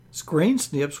Screen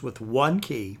snips with one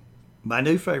key, my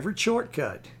new favorite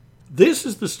shortcut. This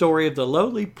is the story of the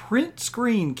lowly print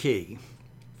screen key.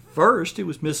 First, it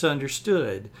was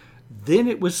misunderstood. Then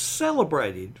it was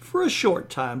celebrated for a short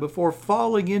time before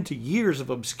falling into years of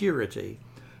obscurity.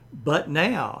 But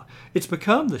now, it's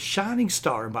become the shining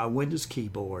star in my Windows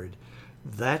keyboard.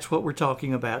 That's what we're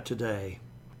talking about today.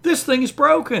 This thing is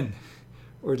broken.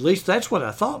 Or at least that's what I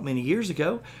thought many years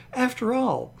ago. After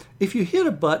all, if you hit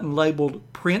a button labeled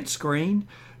print screen,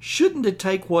 shouldn't it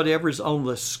take whatever's on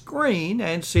the screen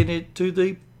and send it to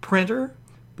the printer?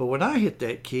 But when I hit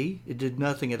that key, it did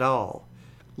nothing at all.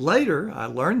 Later, I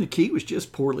learned the key was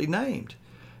just poorly named.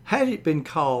 Had it been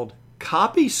called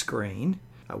copy screen,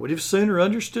 I would have sooner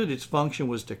understood its function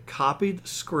was to copy the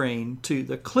screen to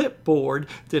the clipboard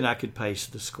than I could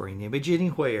paste the screen image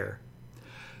anywhere.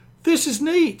 This is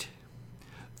neat.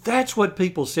 That's what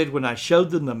people said when I showed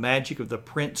them the magic of the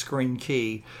print screen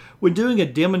key. When doing a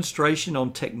demonstration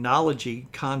on technology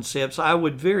concepts, I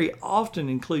would very often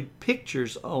include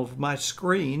pictures of my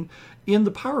screen in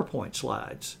the PowerPoint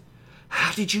slides.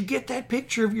 How did you get that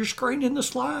picture of your screen in the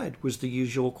slide? Was the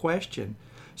usual question.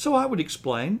 So I would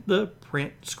explain the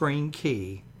print screen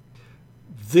key.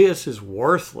 This is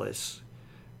worthless.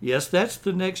 Yes, that's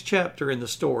the next chapter in the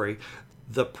story.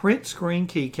 The print screen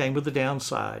key came with a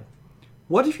downside.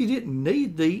 What if you didn't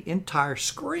need the entire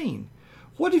screen?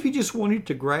 What if you just wanted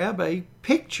to grab a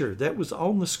picture that was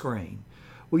on the screen?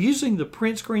 Well, using the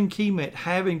print screen key meant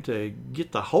having to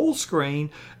get the whole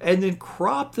screen and then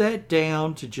crop that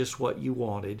down to just what you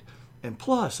wanted. And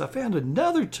plus, I found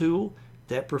another tool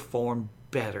that performed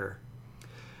better.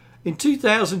 In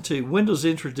 2002, Windows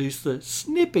introduced the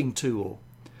snipping tool.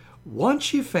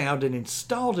 Once you found and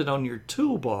installed it on your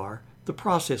toolbar, the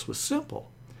process was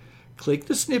simple. Click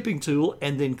the snipping tool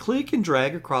and then click and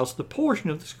drag across the portion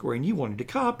of the screen you wanted to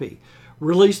copy.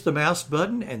 Release the mouse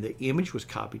button and the image was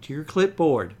copied to your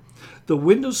clipboard. The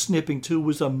Windows snipping tool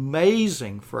was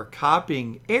amazing for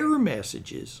copying error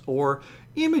messages or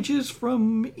images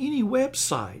from any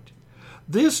website.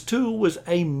 This tool was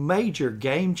a major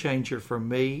game changer for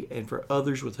me and for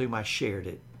others with whom I shared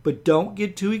it. But don't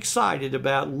get too excited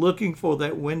about looking for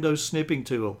that Windows snipping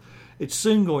tool. It's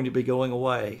soon going to be going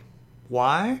away.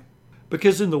 Why?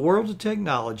 Because in the world of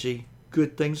technology,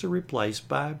 good things are replaced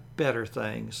by better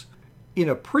things. In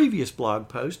a previous blog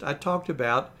post, I talked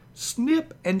about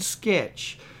Snip and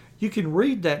Sketch. You can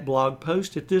read that blog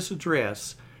post at this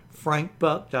address,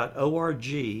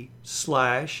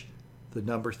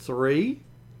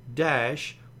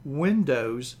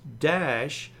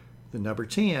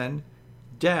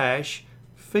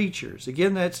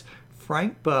 Again, that's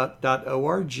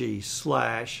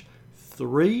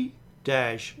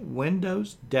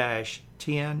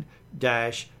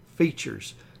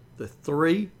frankbuck.org/3-Windows-10-features. The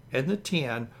 3 and the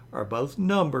 10 are both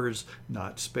numbers,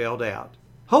 not spelled out.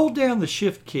 Hold down the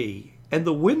Shift key and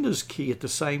the Windows key at the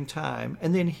same time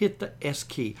and then hit the S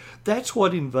key. That's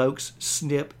what invokes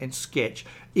Snip and Sketch.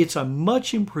 It's a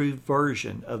much improved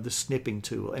version of the snipping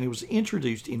tool and it was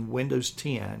introduced in Windows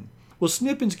 10. Well,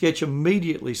 Snip and Sketch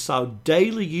immediately saw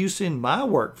daily use in my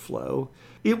workflow.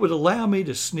 It would allow me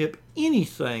to snip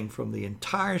anything from the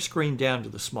entire screen down to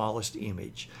the smallest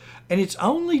image. And its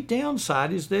only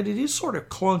downside is that it is sort of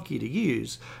clunky to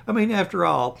use. I mean, after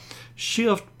all,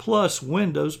 Shift plus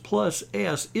Windows plus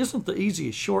S isn't the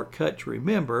easiest shortcut to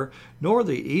remember, nor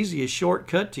the easiest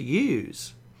shortcut to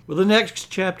use. Well, the next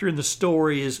chapter in the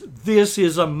story is This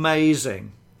is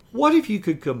Amazing. What if you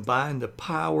could combine the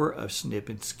power of Snip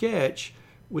and Sketch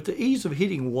with the ease of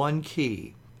hitting one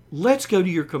key? Let's go to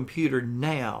your computer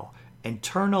now and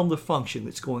turn on the function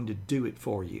that's going to do it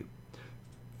for you.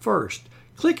 First,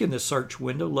 click in the search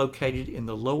window located in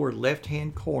the lower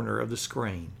left-hand corner of the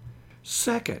screen.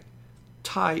 Second,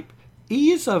 type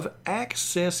Ease of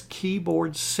Access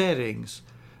Keyboard Settings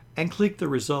and click the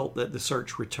result that the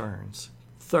search returns.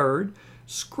 Third,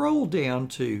 scroll down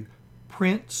to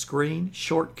Print Screen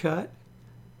Shortcut.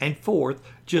 And fourth,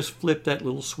 just flip that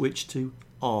little switch to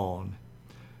On.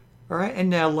 All right, and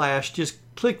now last, just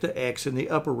click the X in the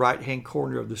upper right-hand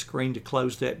corner of the screen to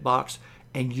close that box,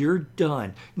 and you're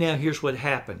done. Now here's what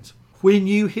happens. When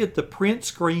you hit the print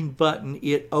screen button,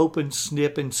 it opens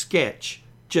Snip and Sketch.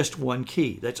 Just one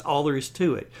key. That's all there is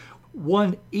to it.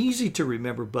 One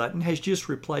easy-to-remember button has just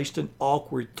replaced an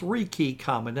awkward 3-key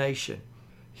combination.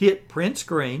 Hit print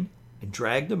screen and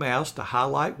drag the mouse to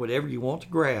highlight whatever you want to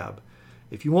grab.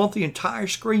 If you want the entire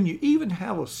screen, you even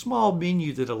have a small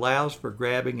menu that allows for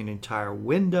grabbing an entire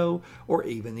window or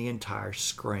even the entire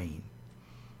screen.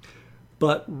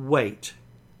 But wait,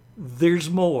 there's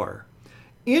more.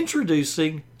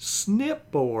 Introducing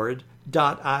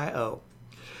Snipboard.io.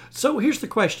 So here's the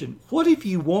question. What if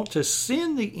you want to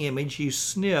send the image you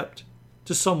snipped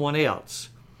to someone else?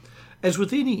 As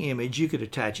with any image, you could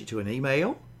attach it to an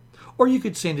email, or you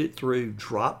could send it through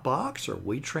Dropbox or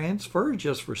WeTransfer,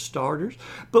 just for starters.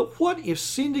 But what if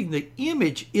sending the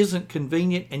image isn't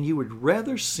convenient and you would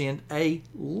rather send a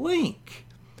link?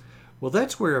 Well,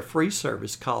 that's where a free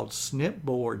service called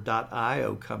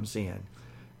snipboard.io comes in.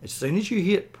 As soon as you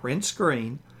hit print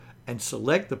screen and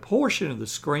select the portion of the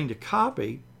screen to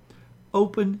copy,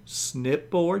 open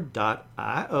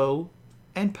snipboard.io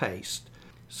and paste.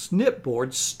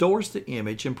 Snipboard stores the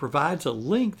image and provides a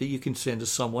link that you can send to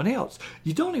someone else.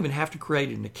 You don't even have to create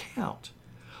an account.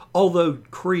 Although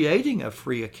creating a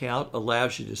free account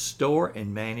allows you to store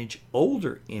and manage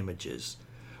older images.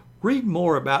 Read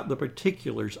more about the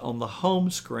particulars on the home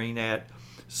screen at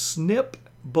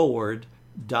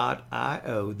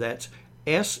snipboard.io. That's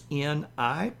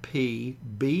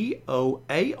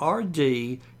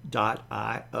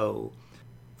snipboard.io.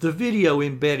 The video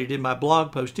embedded in my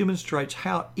blog post demonstrates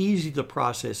how easy the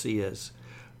process is.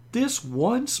 This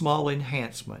one small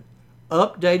enhancement,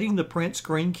 updating the print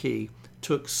screen key,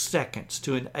 took seconds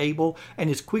to enable and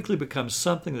has quickly become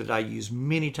something that I use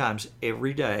many times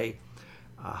every day.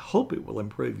 I hope it will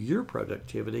improve your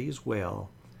productivity as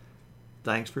well.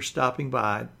 Thanks for stopping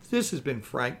by. This has been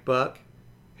Frank Buck,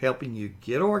 helping you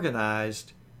get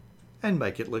organized and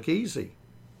make it look easy.